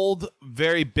old,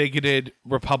 very bigoted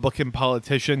Republican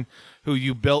politician who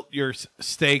you built your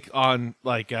stake on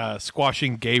like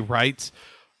squashing gay rights,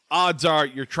 odds are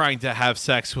you're trying to have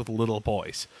sex with little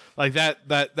boys. Like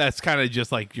that's kind of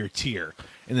just like your tier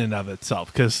in and of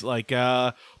itself. Because like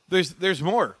there's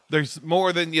more. There's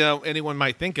more than anyone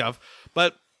might think of.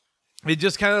 But it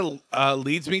just kind of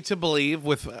leads me to believe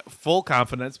with full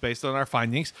confidence based on our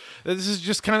findings that this is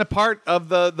just kind of part of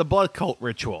the blood cult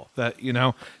ritual, that, you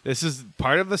know, this is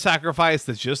part of the sacrifice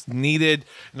that's just needed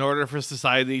in order for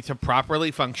society to properly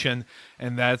function.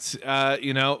 And that's,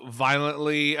 you know,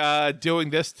 violently doing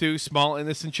this to small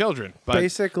innocent children. But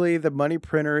basically, the money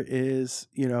printer is,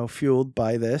 you know, fueled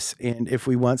by this. And if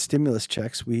we want stimulus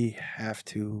checks, we have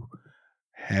to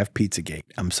have Pizzagate.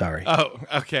 I'm sorry. Oh,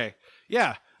 okay.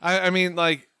 Yeah. I mean,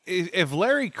 like, if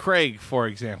Larry Craig, for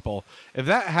example, if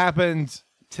that happened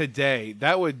today,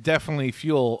 that would definitely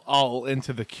fuel all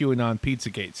into the QAnon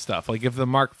Pizzagate stuff. Like, if the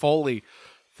Mark Foley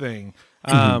thing,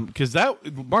 because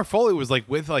that Mark Foley was like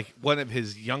with like one of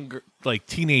his younger, like,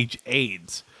 teenage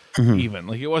aides, even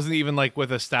like it wasn't even like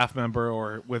with a staff member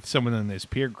or with someone in his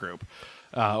peer group,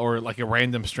 or like a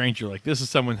random stranger. Like, this is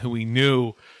someone who he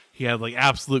knew he had like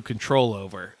absolute control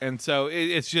over. And so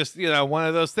it's just, you know, one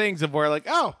of those things of where like,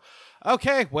 oh,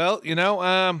 okay, well, you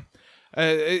know,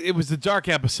 it was a dark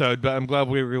episode, but I'm glad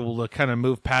we were able to kind of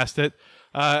move past it.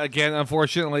 Again,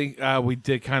 unfortunately, we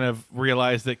did kind of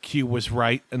realize that Q was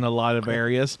right in a lot of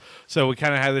areas. So we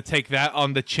kind of had to take that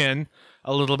on the chin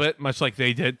a little bit, much like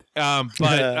they did.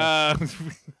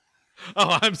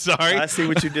 Oh, I'm sorry. I see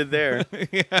what you did there.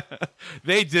 Yeah,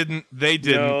 they didn't.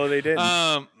 No, they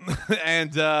didn't.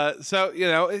 And so, you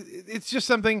know, it's just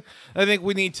something I think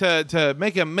we need to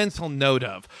make a mental note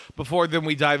of before then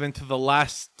we dive into the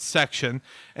last section.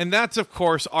 And that's, of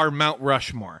course, our Mount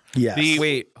Rushmore. Yes.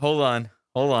 Wait, hold on.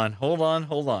 I've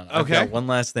Okay. got one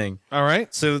last thing. All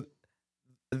right. So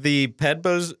the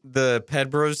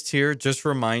Pedbros tier just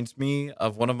reminds me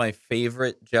of one of my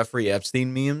favorite Jeffrey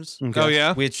Epstein memes. Okay. Oh,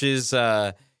 yeah. Which is,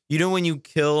 you know, when you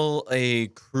kill a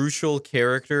crucial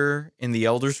character in the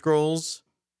Elder Scrolls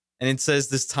and it says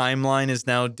this timeline is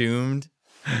now doomed,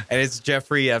 and it's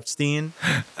Jeffrey Epstein.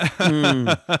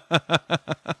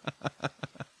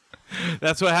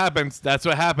 That's what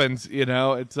happens. You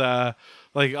know, it's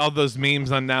like all those memes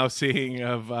I'm now seeing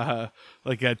of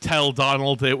like a tell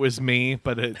Donald it was me,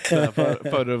 but it's a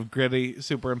photo of Gritty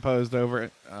superimposed over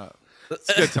it.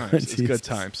 It's good times. It's good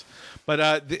times.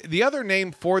 But the other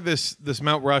name for this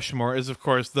Mount Rushmore is, of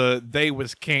course, the They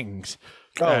Was Kings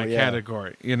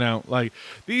category. You know, like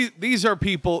these are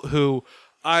people who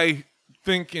I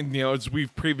think, and you know, as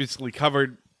we've previously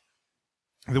covered,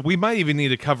 that we might even need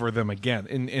to cover them again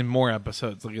in more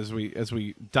episodes, like as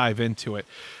we dive into it.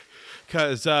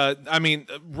 Because I mean,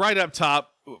 right up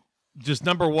top, just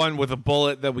number one with a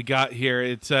bullet that we got here,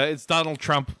 it's Donald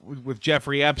Trump with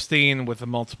Jeffrey Epstein with the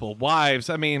multiple wives.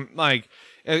 I mean, like,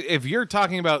 if you're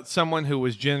talking about someone who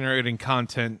was generating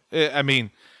content, I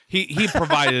mean, he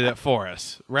provided it for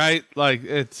us, right? Like,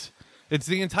 it's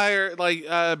the entire, like,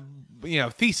 you know,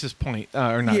 thesis point,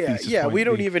 or not thesis point. Yeah, we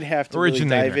don't even have to really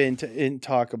originator. dive into and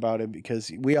talk about it,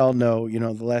 because we all know, you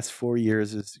know, the last 4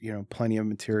 years is, you know, plenty of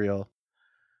material.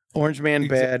 Orange Man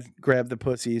bad, grab the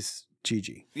pussies,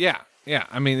 GG. Yeah.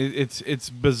 I mean, it's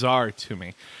bizarre to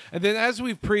me. And then, as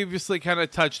we've previously kind of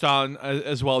touched on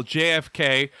as well,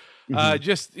 JFK,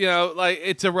 just, you know, like,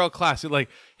 it's a real classic. Like,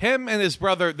 him and his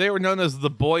brother, they were known as the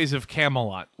Boys of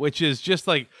Camelot, which is just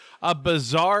like a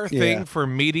bizarre thing for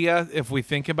media if we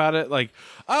think about it. Like,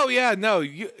 oh yeah, no,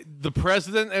 the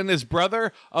president and his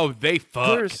brother, oh, they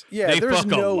fuck. They there's fuck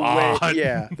no a lot. way.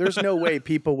 Yeah, there's no way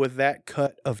people with that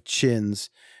cut of chins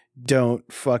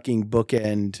don't fucking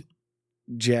bookend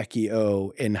Jackie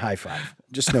O in High Five.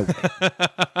 Just no way.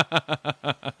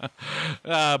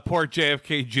 Poor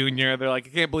JFK Jr. They're like, I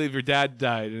can't believe your dad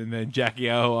died. And then Jackie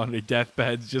O on her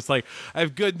deathbed's just like, I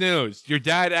have good news. Your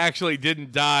dad actually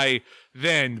didn't die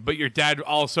then, but your dad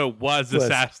also was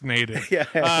assassinated.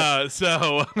 Yeah.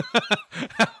 So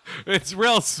it's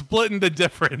real splitting the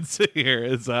difference here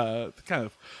is kind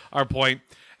of our point.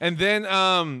 And then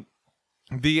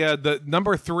the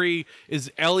number 3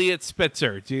 is Elliot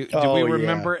Spitzer. Do we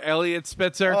remember Elliot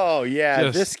Spitzer? Oh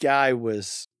yeah, this guy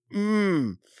was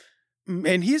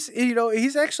and he's, you know,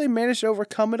 he's actually managed to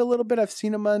overcome it a little bit. I've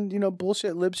seen him on, you know,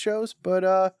 bullshit lib shows,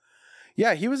 but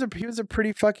yeah, he was a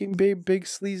pretty fucking big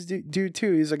sleaze dude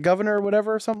too. He's a governor or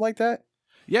whatever, or something like that.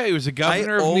 Yeah, he was a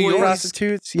governor of New York.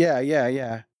 Prostitutes.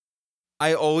 Yeah.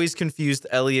 I always confused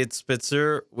Elliot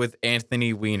Spitzer with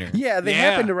Anthony Weiner. Yeah, they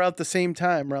happened around the same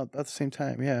time.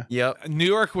 Yeah. Yep. New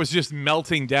York was just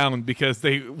melting down because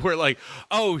they were like,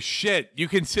 "Oh shit, you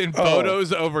can send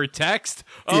photos over text."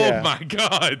 Yeah. Oh my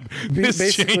god,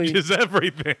 this changes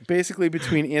everything. Basically,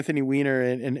 between Anthony Weiner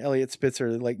and Elliot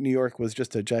Spitzer, like, New York was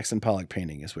just a Jackson Pollock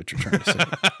painting, is what you're trying to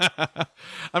say.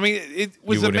 I mean, it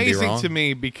was amazing to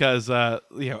me because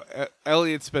you know,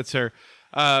 Elliot Spitzer,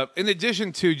 in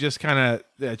addition to just kind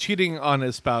of cheating on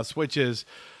his spouse, which is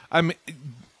I mean,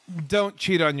 don't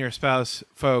cheat on your spouse,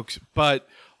 folks. But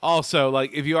also,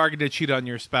 like, if you are going to cheat on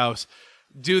your spouse,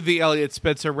 do the Elliot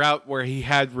Spitzer route where he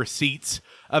had receipts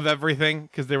of everything,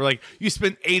 because they were like, you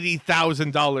spent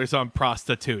 $80,000 on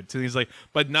prostitutes, and he's like,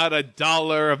 but not a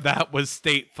dollar of that was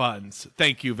state funds.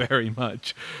 Thank you very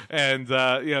much. And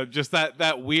just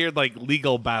that weird like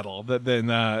legal battle that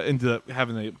then ended up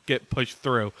having to get pushed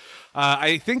through.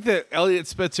 I think that Elliot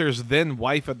Spitzer's then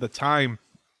wife at the time,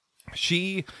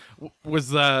 she was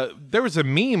there was a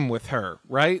meme with her,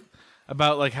 right?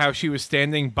 About like how she was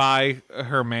standing by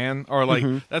her man, or like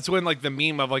that's when like the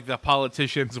meme of like the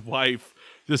politician's wife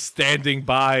just standing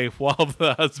by while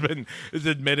the husband is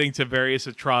admitting to various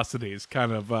atrocities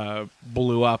kind of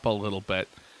blew up a little bit.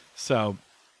 So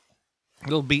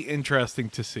it'll be interesting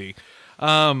to see.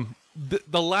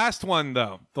 The last one,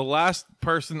 though, the last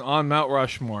person on Mount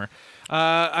Rushmore.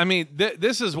 I mean,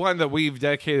 this is one that we've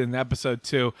dedicated an episode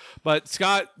to. But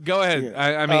Scott, go ahead.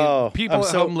 Yeah. I mean, people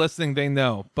at home listening, they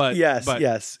know. But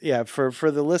yes, yeah.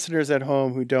 For the listeners at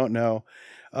home who don't know,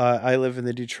 I live in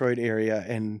the Detroit area,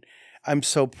 and I'm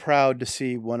so proud to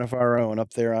see one of our own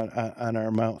up there on our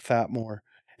Mount Thotsmore,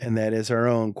 and that is our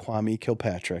own Kwame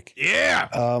Kilpatrick.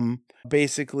 Yeah.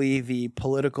 Basically the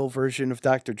political version of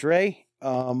Dr. Dre.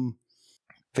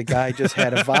 The guy just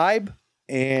had a vibe,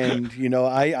 and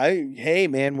hey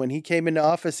man, when he came into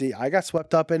office, I got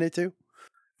swept up in it too.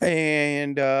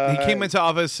 And he came into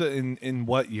office in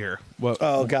what year?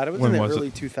 Oh god, it was in the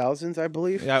early 2000s, I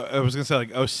believe. Yeah, I was gonna say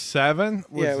like 07.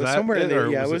 Yeah, it was somewhere in there.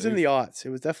 Yeah, it was in the aughts. It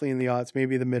was definitely in the aughts,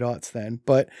 maybe the mid aughts then.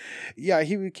 But yeah,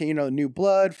 he became, new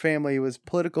blood family. Was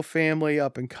political family,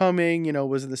 up and coming.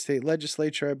 Was in the state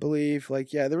legislature, I believe.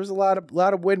 Like, yeah, there was a lot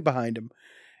of wind behind him.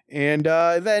 And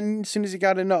then as soon as he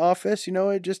got into office,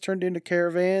 it just turned into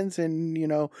caravans and,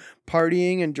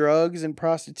 partying and drugs and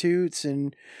prostitutes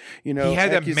and, he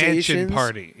had a mansion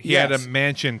party. He had a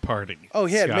mansion party. Oh,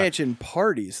 he had mansion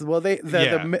parties. Well,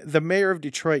 the mayor of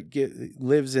Detroit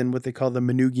lives in what they call the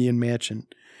Manugian Mansion,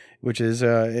 which is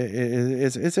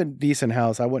it's a decent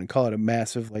house. I wouldn't call it a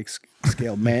massive like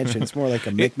scale mansion. It's more like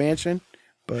a McMansion.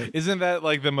 But isn't that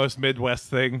like the most Midwest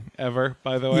thing ever?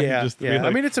 By the way, yeah. Like,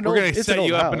 I mean, it's an old. It's set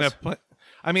you up house.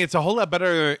 I mean, it's a whole lot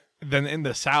better than in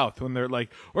the South when they're like,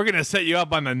 "We're gonna set you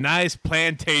up on a nice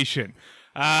plantation."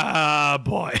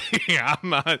 Boy,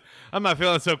 I'm not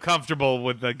feeling so comfortable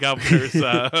with the governor's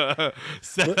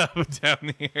setup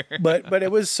down here. But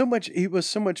it was so much. It was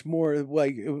so much more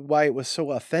like why it was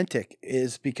so authentic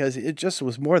is because it just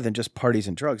was more than just parties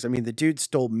and drugs. I mean, the dude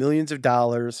stole millions of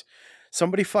dollars.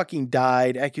 Somebody fucking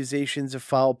died. Accusations of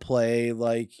foul play.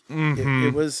 Like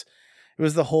it was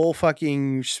the whole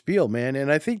fucking spiel, man.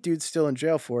 And I think dude's still in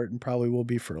jail for it, and probably will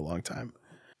be for a long time.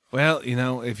 Well,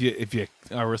 if you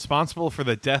are responsible for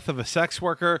the death of a sex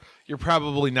worker, you're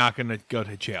probably not going to go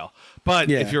to jail.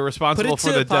 But if you're responsible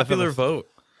for the death of a vote,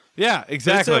 yeah,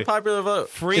 exactly. It's a popular vote.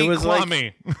 Free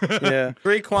Kwame. Yeah,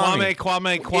 free Kwame.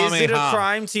 Kwame. Is it a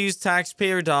crime to use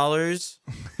taxpayer dollars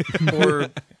for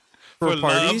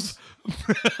parties?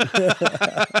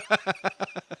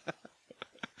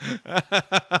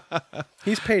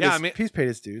 He's paid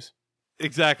his dues.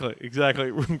 Exactly.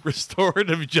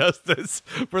 Restorative justice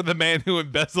for the man who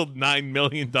embezzled $9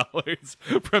 million from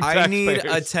taxpayers. I need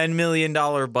a $10 million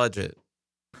budget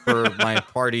for my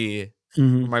party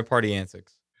my party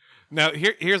antics. Now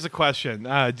here's a question.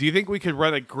 Do you think we could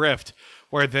run a grift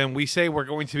where then we say we're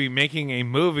going to be making a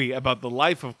movie about the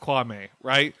life of Kwame,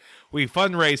 right? We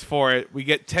fundraise for it. We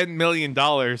get $10 million,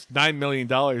 $9 million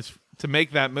to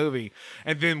make that movie.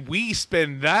 And then we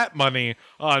spend that money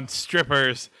on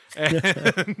strippers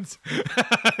and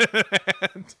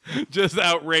just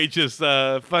outrageous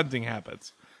funding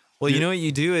habits. Well, you know what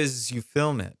you do is you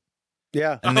film it.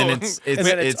 Yeah. And then it's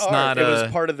not it was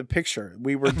part of the picture.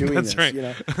 We were doing that's this, right.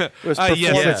 It was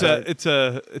yes, it's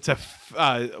a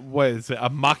what is it? A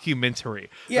mockumentary.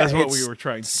 Yeah, that's what we were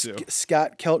trying to do.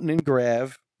 Scott, Kelton, and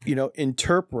Grav,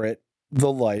 interpret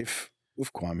the life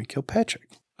of Kwame Kilpatrick.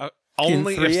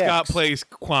 Only if Scott plays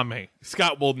Kwame.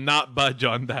 Scott will not budge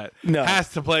on that. No. Has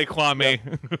to play Kwame.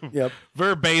 Yep.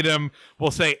 Verbatim will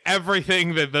say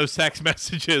everything that those text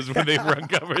messages when they've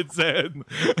uncovered said.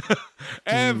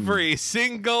 Every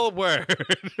single word.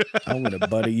 I'm going to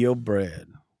butter your bread.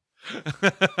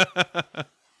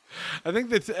 I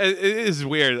think it is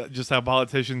weird just how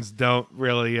politicians don't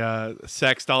really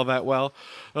sext all that well.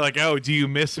 They're like, oh, do you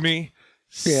miss me?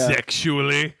 Yeah.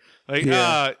 Sexually? Like,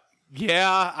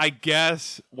 yeah, I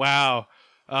guess. Wow.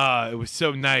 It was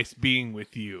so nice being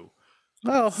with you.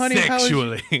 Oh, honey,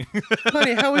 Sexually.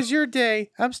 honey, how was your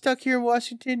day? I'm stuck here in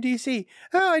Washington, D.C.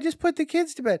 Oh, I just put the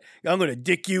kids to bed. I'm going to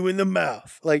dick you in the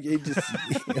mouth. Like, it just,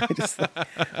 just like,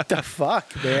 what the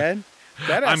fuck, man?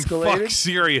 That I'm escalated. fuck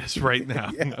serious right now.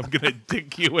 I'm gonna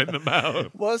dick you in the mouth.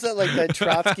 What was that, like that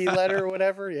Trotsky letter or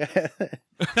whatever? Yeah.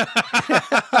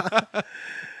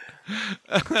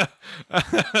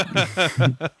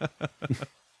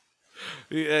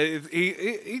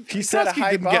 He set a Trotsky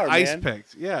high didn't bar, get ice man.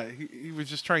 picked. Yeah, he was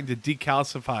just trying to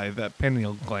decalcify that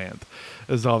pineal gland.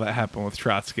 Is all that happened with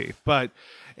Trotsky. But,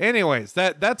 anyways,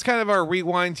 that's kind of our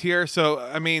rewind here. So,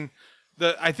 I mean.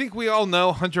 I think we all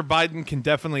know Hunter Biden can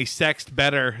definitely sext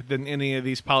better than any of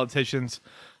these politicians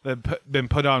that have been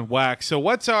put on wax. So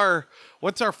what's our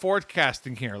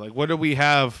forecasting here? Like, what do we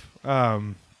have,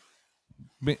 playing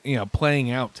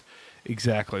out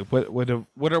exactly? What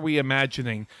are we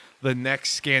imagining the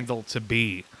next scandal to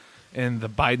be in the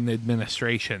Biden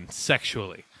administration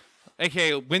sexually?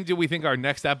 AKA, when do we think our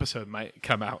next episode might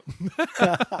come out?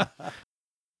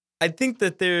 I think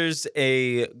that there's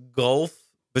a gulf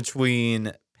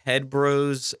between Ped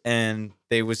Bros and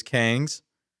They Was Kangs,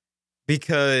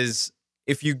 because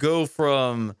if you go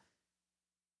from,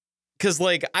 because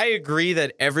like I agree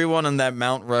that everyone on that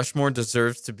Mount Rushmore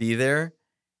deserves to be there,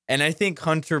 and I think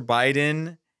Hunter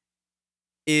Biden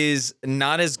is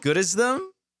not as good as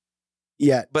them,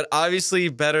 but obviously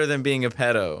better than being a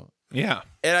pedo. Yeah,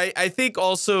 and I think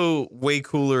also way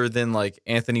cooler than like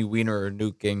Anthony Weiner or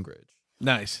Newt Gingrich.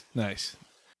 Nice.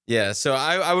 Yeah, so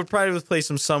I would probably place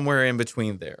him somewhere in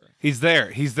between there. He's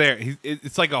there.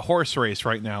 It's like a horse race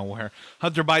right now where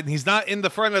Hunter Biden, he's not in the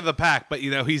front of the pack, but,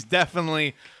 he's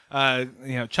definitely,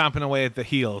 chomping away at the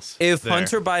heels. If there.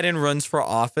 Hunter Biden runs for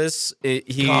office,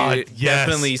 he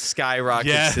definitely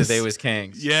skyrockets to They Was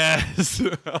Kangs. Yes.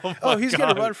 He's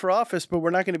going to run for office, but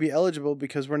we're not going to be eligible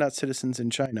because we're not citizens in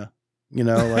China.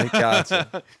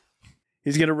 Gotcha.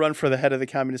 He's going to run for the head of the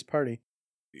Communist Party.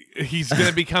 He's going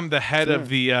to become the head of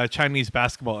the Chinese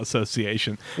Basketball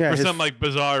Association for some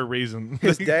bizarre reason.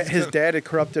 His dad had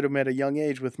corrupted him at a young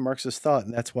age with Marxist thought,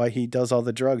 and that's why he does all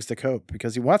the drugs to cope,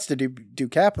 because he wants to do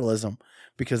capitalism,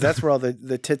 because that's where all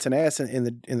the tits and ass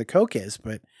in the coke is.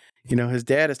 But his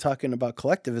dad is talking about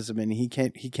collectivism, and he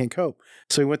can't cope.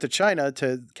 So he went to China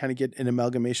to kind of get an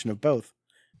amalgamation of both.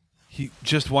 He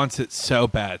just wants it so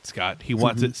bad, Scott. He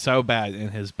wants it so bad in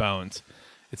his bones.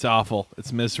 It's awful.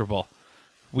 It's miserable.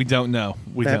 We don't know.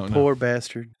 That poor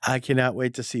bastard. I cannot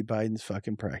wait to see Biden's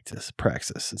fucking praxis.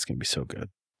 It's going to be so good.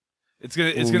 It's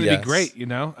gonna be great.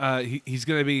 He's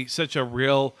going to be such a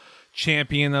real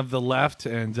champion of the left,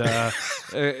 and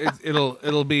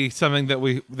it'll be something that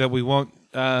we won't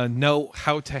know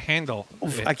how to handle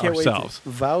I can't ourselves.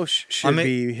 Wait. Vaush should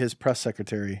be his press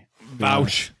secretary.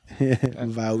 Vaush.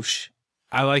 Vaush.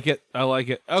 I like it.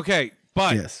 Okay,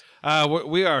 but yes.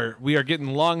 We are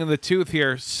getting long in the tooth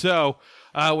here, so.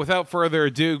 Without further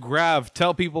ado, Grav,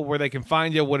 tell people where they can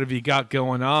find you. What have you got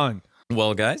going on?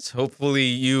 Well, guys, hopefully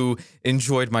you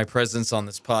enjoyed my presence on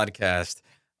this podcast.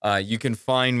 You can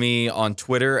find me on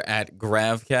Twitter at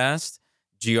Gravcast,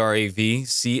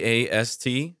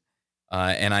 Gravcast.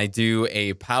 And I do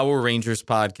a Power Rangers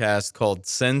podcast called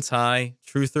Sentai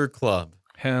Truther Club.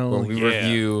 Hell where we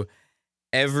review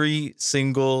every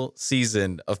single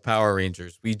season of Power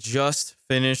Rangers. We just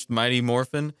finished Mighty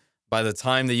Morphin. By the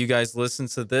time that you guys listen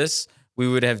to this, we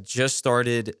would have just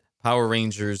started Power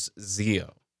Rangers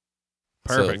Zeo.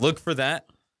 Perfect. So look for that.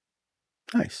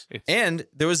 Nice. And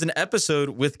there was an episode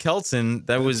with Kelton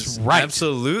that was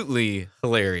absolutely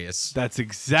hilarious. That's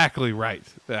exactly right.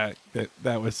 That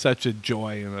was such a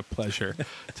joy and a pleasure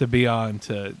to be on,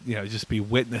 to just be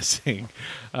witnessing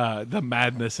the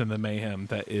madness and the mayhem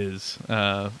that is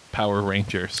Power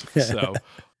Rangers. So.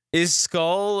 Is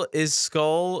Skull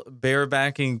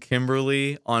barebacking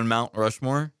Kimberly on Mount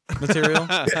Rushmore material?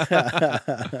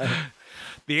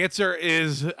 The answer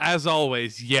is, as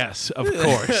always, yes, of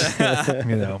course.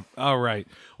 All right.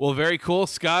 Well, very cool,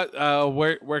 Scott.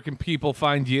 Where can people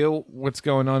find you? What's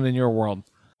going on in your world?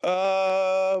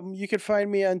 You can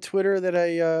find me on Twitter that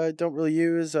I don't really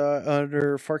use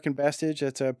under Farkin Bastage.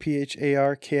 That's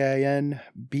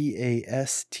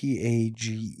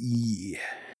PharkinBastage.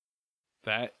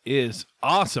 That is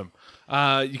awesome.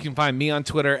 You can find me on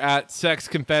Twitter at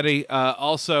SexConfetti.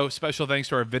 Also, special thanks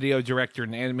to our video director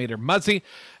and animator, Muzzy,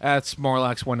 at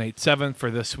Smorlax187 for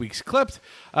this week's Clipped.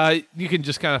 You can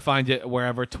just kind of find it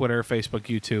wherever, Twitter, Facebook,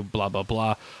 YouTube, blah, blah,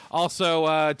 blah.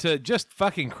 Also, to just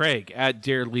fucking Craig at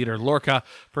Dear Leader Lorca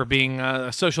for being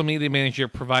a social media manager,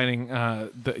 providing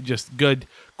just good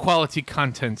quality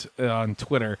content on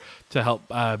Twitter to help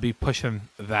be pushing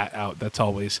that out. That's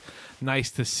always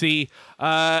nice to see.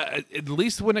 At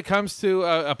least when it comes to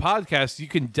a podcast, you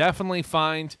can definitely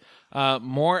find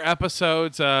more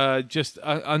episodes just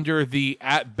under the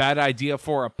 @bad idea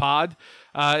for a pod.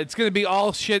 It's going to be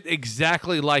all shit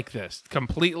exactly like this,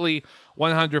 completely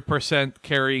 100%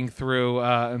 carrying through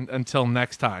until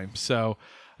next time. So,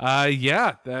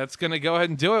 yeah, that's going to go ahead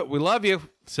and do it. We love you.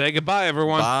 Say goodbye,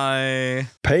 everyone. Bye.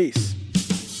 Peace.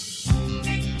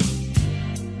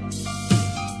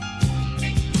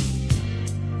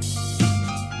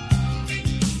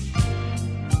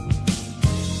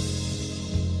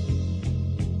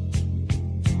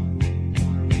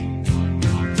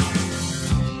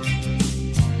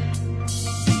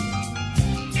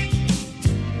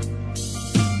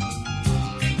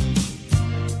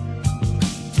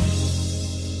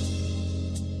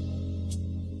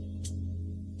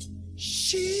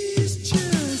 She's just